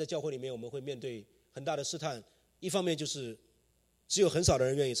常常在教会里面，我们会面对很大的试探，一方面就是只有很少的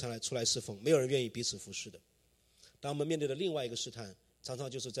人愿意出来侍奉，没有人愿意彼此服侍的。当我们面对的另外一个试探，常常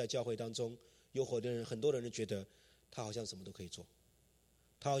就是在教会当中，有很多的人觉得他好像什么都可以做，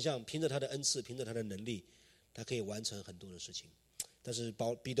他好像凭着他的恩赐，凭着他的能力，他可以完成很多的事情。但是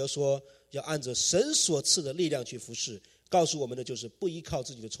彼得说，要按着神所赐的力量去服侍，告诉我们的就是不依靠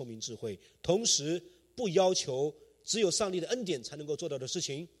自己的聪明智慧，同时不要求只有上帝的恩典才能够做到的事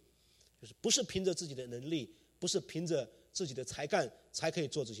情，就是不是凭着自己的能力，不是凭着自己的才干才可以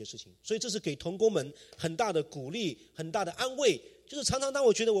做这些事情。所以这是给同工们很大的鼓励，很大的安慰。就是常常当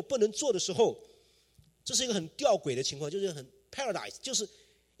我觉得我不能做的时候，这是一个很吊诡的情况，就是很 paradise， 就是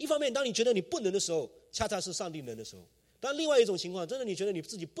一方面当你觉得你不能的时候，恰恰是上帝能的时候。当另外一种情况，真的你觉得你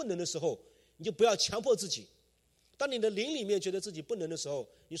自己不能的时候，你就不要强迫自己。当你的灵里面觉得自己不能的时候，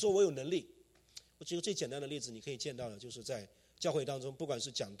你说我有能力。我举个最简单的例子，你可以见到的就是在教会当中，不管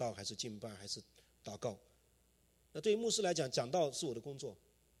是讲道还是敬拜还是祷告，那对于牧师来讲，讲道是我的工作，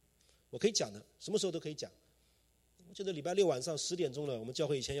我可以讲的，什么时候都可以讲。我记得礼拜六晚上10点钟了，我们教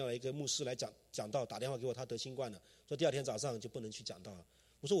会以前要来一个牧师来讲道，打电话给我，他得新冠了，说第二天早上就不能去讲道了。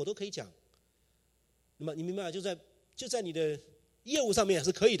我说我都可以讲。那么你明白吗？就在你的业务上面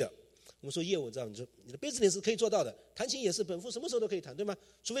是可以的。我们说业务这样，你说你的 business 是可以做到的，弹琴也是本父什么时候都可以弹，对吗？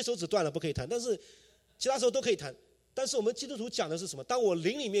除非手指断了不可以弹，但是其他时候都可以弹。但是我们基督徒讲的是什么？当我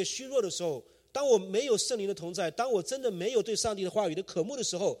灵里面虚弱的时候，当我没有圣灵的同在，当我真的没有对上帝的话语的渴慕的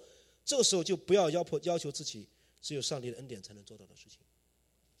时候，这个时候就不要要求自己只有上帝的恩典才能做到的事情。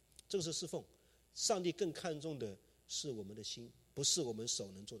这个是侍奉，上帝更看重的是我们的心，不是我们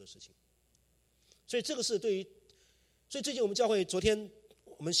手能做的事情。所以这个是所以最近我们教会昨天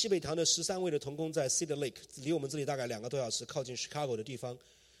我们西北堂的13位的同工在 Cedar Lake， 离我们这里大概2个多小时，靠近 Chicago 的地方，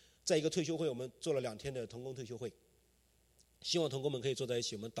在一个退休会，我们做了2天的同工退休会，希望同工们可以坐在一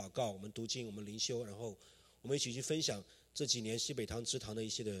起，我们祷告，我们读经，我们灵修，然后我们一起去分享这几年西北堂职堂的一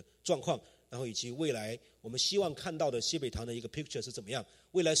些的状况，然后以及未来我们希望看到的西北堂的一个 picture 是怎么样，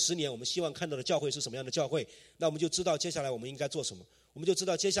未来10年我们希望看到的教会是什么样的教会，那我们就知道接下来我们应该做什么，我们就知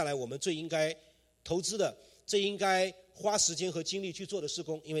道接下来我们最应该投资的，最应该花时间和精力去做的事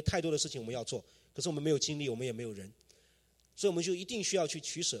工，因为太多的事情我们要做，可是我们没有精力，我们也没有人，所以我们就一定需要去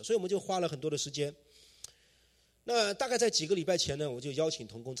取舍，所以我们就花了很多的时间。那大概在几个礼拜前呢，我就邀请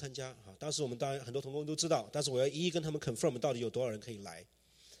同工参加，当时我们当然很多同工都知道，但是我要一一跟他们 confirm 到底有多少人可以来。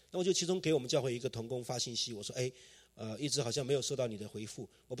那我就其中给我们教会一个同工发信息，我说一直好像没有收到你的回复，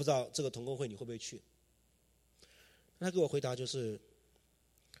我不知道这个同工会你会不会去。他给我回答就是，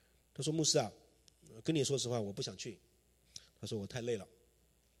他说牧师啊，跟你说实话我不想去，他说我太累了，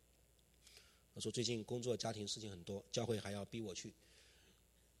他说最近工作家庭事情很多，教会还要逼我去，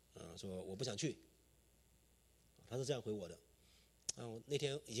说我不想去，他是这样回我的。我那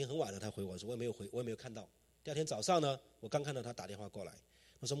天已经很晚了，他回我说我也没有看到。第二天早上呢，我刚看到他打电话过来，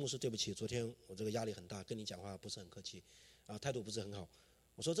他说牧师对不起，昨天我这个压力很大，跟你讲话不是很客气，态度不是很好。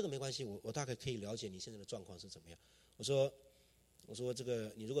我说这个没关系，我大概可以了解你现在的状况是怎么样。我说这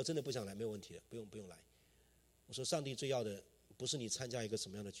个你如果真的不想来没有问题的，不用来。我说上帝最要的不是你参加一个什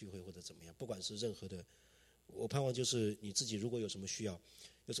么样的聚会或者怎么样，不管是任何的，我盼望就是你自己如果有什么需要，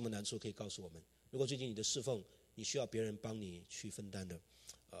有什么难处可以告诉我们。如果最近你的侍奉你需要别人帮你去分担的，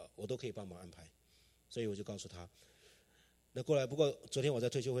我都可以帮忙安排。所以我就告诉他，那过来。不过昨天我在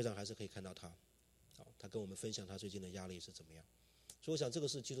退休会上还是可以看到他，他跟我们分享他最近的压力是怎么样。所以我想这个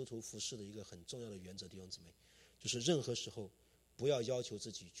是基督徒服事的一个很重要的原则，弟兄姊妹，就是任何时候不要要求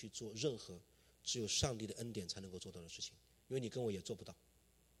自己去做任何只有上帝的恩典才能够做到的事情，因为你跟我也做不到。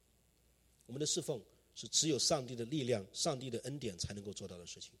我们的侍奉是只有上帝的力量、上帝的恩典才能够做到的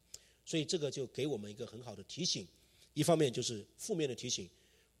事情。所以这个就给我们一个很好的提醒，一方面就是负面的提醒，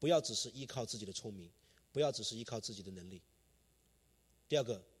不要只是依靠自己的聪明，不要只是依靠自己的能力。第二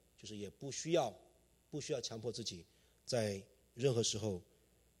个就是也不需要强迫自己在任何时候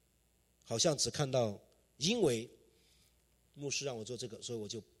好像只看到因为牧师让我做这个，所以我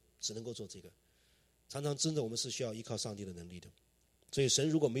就只能够做这个。常常真的我们是需要依靠上帝的能力的。所以神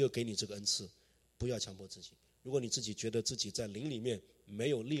如果没有给你这个恩赐，不要强迫自己。如果你自己觉得自己在灵里面没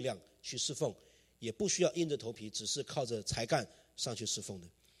有力量去侍奉，也不需要硬着头皮只是靠着才干上去侍奉的。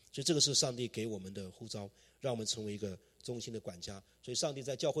所以这个是上帝给我们的呼召，让我们成为一个忠心的管家。所以上帝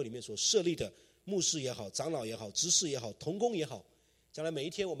在教会里面所设立的牧师也好，长老也好，执事也好，同工也好，将来每一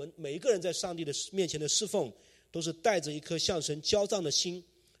天我们每一个人在上帝的面前的侍奉，都是带着一颗向神交账的心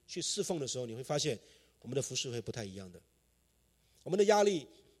去侍奉的时候，你会发现我们的服事会不太一样的。我们的压力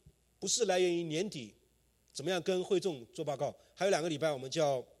不是来源于年底怎么样跟会众做报告，还有2个礼拜我们就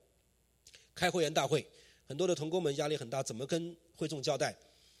要开会员大会，很多的同工们压力很大，怎么跟会众交代，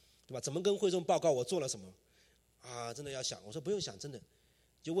对吧？怎么跟会众报告我做了什么啊？真的要想，我说不用想，真的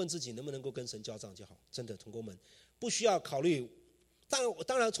就问自己能不能够跟神交账就好。真的，同工们不需要考虑，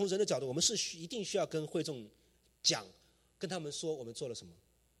当然从人的角度，我们是一定需要跟会众讲，跟他们说我们做了什么，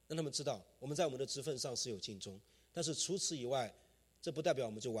让他们知道我们在我们的职分上是有尽忠。但是除此以外，这不代表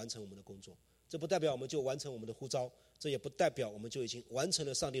我们就完成我们的工作，这不代表我们就完成我们的呼召，这也不代表我们就已经完成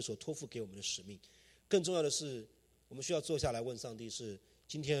了上帝所托付给我们的使命。更重要的是，我们需要坐下来问上帝，是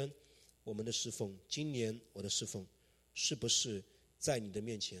今天我们的侍奉，今年我的侍奉是不是在你的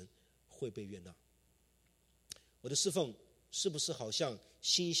面前会被悦纳？我的侍奉是不是好像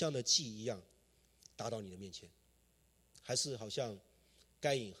馨香的祭一样达到你的面前，还是好像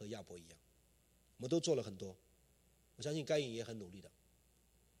该隐和亚伯一样，我们都做了很多，我相信该隐也很努力的，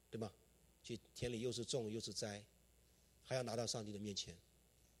对吗？去田里又是种又是栽，还要拿到上帝的面前，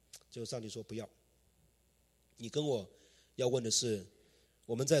最后上帝说不要。你跟我要问的是，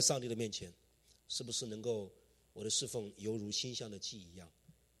我们在上帝的面前是不是能够我的侍奉犹如馨香的祭一样？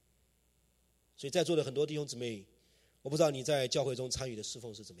所以在座的很多弟兄姊妹，我不知道你在教会中参与的侍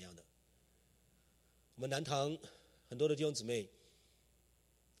奉是怎么样的。我们南堂很多的弟兄姊妹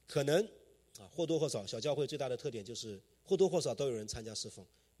可能或多或少，小教会最大的特点就是或多或少都有人参加侍奉，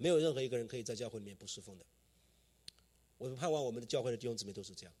没有任何一个人可以在教会里面不侍奉的。我们盼望我们的教会的弟兄姊妹都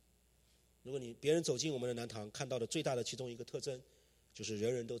是这样。如果别人走进我们的南堂，看到的最大的其中一个特征就是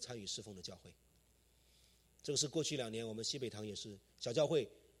人人都参与侍奉的教会。这个是过去2年我们西北堂也是，小教会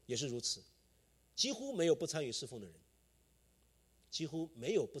也是如此，几乎没有不参与侍奉的人，几乎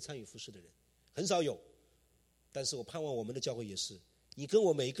没有不参与服事的人，很少有。但是我盼望我们的教会也是，你跟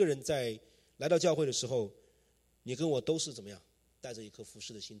我每一个人在来到教会的时候，你跟我都是怎么样，带着一颗服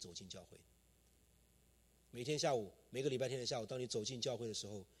事的心走进教会。每天下午，每个礼拜天的下午，当你走进教会的时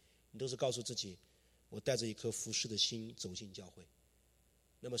候，你都是告诉自己，我带着一颗服事的心走进教会。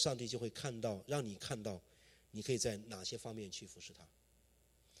那么上帝就会看到，让你看到你可以在哪些方面去服事他，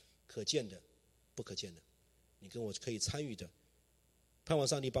可见的不可见的，你跟我可以参与的。盼望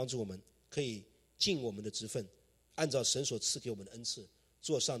上帝帮助我们可以尽我们的职分，按照神所赐给我们的恩赐，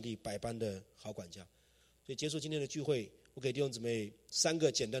做上帝百般的好管家。所以结束今天的聚会，我给弟兄姊妹3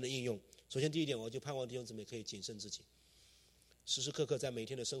个简单的应用。首先第一点，我就盼望弟兄姊妹可以谨慎自己，时时刻刻在每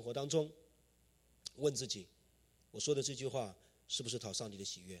天的生活当中问自己，我说的这句话是不是讨上帝的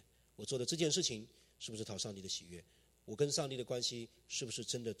喜悦？我做的这件事情是不是讨上帝的喜悦？我跟上帝的关系是不是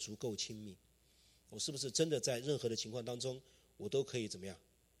真的足够亲密？我是不是真的在任何的情况当中，我都可以怎么样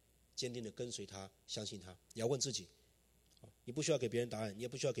坚定的跟随他，相信他？你要问自己，你不需要给别人答案，你也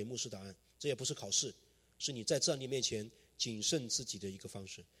不需要给牧师答案，这也不是考试，是你在上帝面前谨慎自己的一个方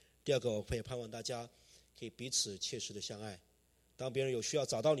式。第二个，我也盼望大家可以彼此切实的相爱。当别人有需要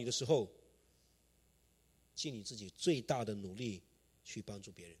找到你的时候，尽你自己最大的努力去帮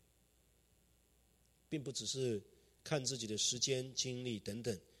助别人，并不只是看自己的时间、精力等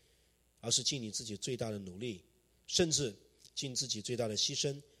等，而是尽你自己最大的努力，甚至尽自己最大的牺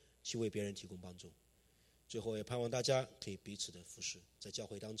牲去为别人提供帮助。最后也盼望大家可以彼此的服侍，在教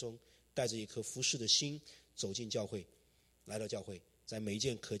会当中带着一颗服侍的心走进教会，来到教会，在每一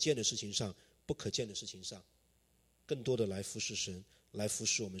件可见的事情上、不可见的事情上，更多的来服侍神，来服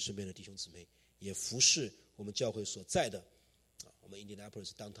侍我们身边的弟兄姊妹，也服侍我们教会所在的我们 Indianapolis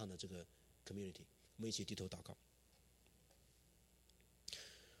downtown 的这个 community。 我们一起低头祷告。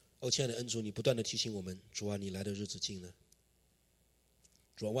亲爱的恩主，你不断的提醒我们，主啊，你来的日子近了，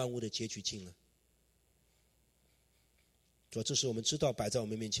主啊，万物的结局近了。主啊，这是我们知道摆在我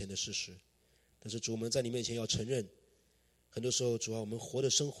们面前的事实，但是主，我们在你面前要承认，很多时候主啊，我们活的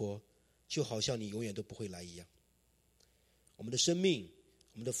生活就好像你永远都不会来一样。我们的生命，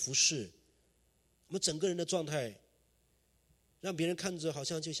我们的服事，我们整个人的状态，让别人看着好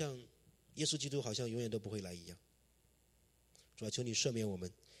像就像耶稣基督好像永远都不会来一样。主啊，求你赦免我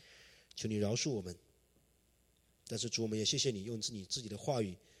们，求你饶恕我们。但是主，我们也谢谢你用你自己的话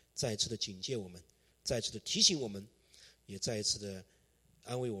语再一次的警戒我们，再一次的提醒我们，也再一次的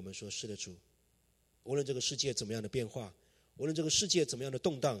安慰我们说，是的主，无论这个世界怎么样的变化，无论这个世界怎么样的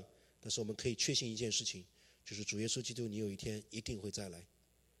动荡，但是我们可以确信一件事情，就是主耶稣基督你有一天一定会再来。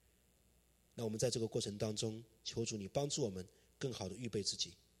那我们在这个过程当中，求主你帮助我们更好的预备自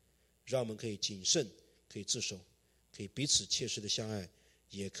己，让我们可以谨慎，可以自守，可以彼此切实的相爱，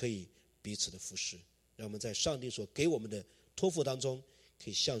也可以彼此的服侍，让我们在上帝所给我们的托付当中可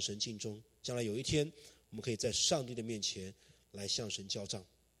以向神尽忠。将来有一天我们可以在上帝的面前来向神交账，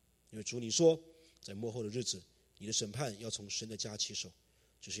因为主你说在末后的日子，你的审判要从神的家起手。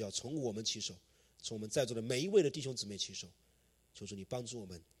就是要从我们起手，从我们在座的每一位的弟兄姊妹起手。求主你帮助我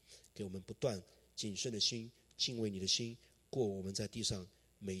们，给我们不断谨慎的心，敬畏你的心，过我们在地上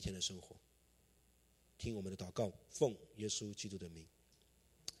每一天的生活。听我们的祷告，奉耶稣基督的名，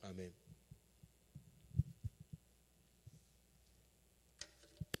阿们。